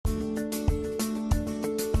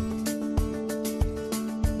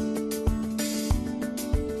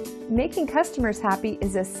Making customers happy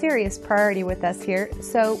is a serious priority with us here,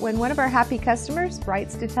 so when one of our happy customers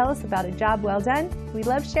writes to tell us about a job well done, we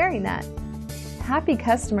love sharing that. Happy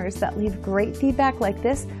customers that leave great feedback like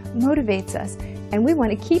this motivates us, and we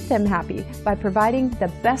want to keep them happy by providing the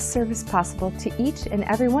best service possible to each and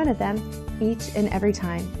every one of them, each and every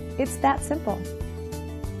time. It's that simple.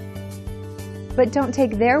 But don't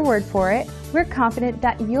take their word for it. We're confident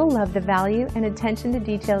that you'll love the value and attention to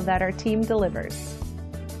detail that our team delivers.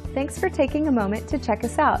 Thanks for taking a moment to check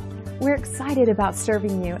us out. We're excited about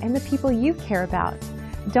serving you and the people you care about.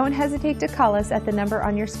 Don't hesitate to call us at the number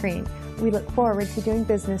on your screen. We look forward to doing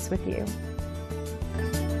business with you.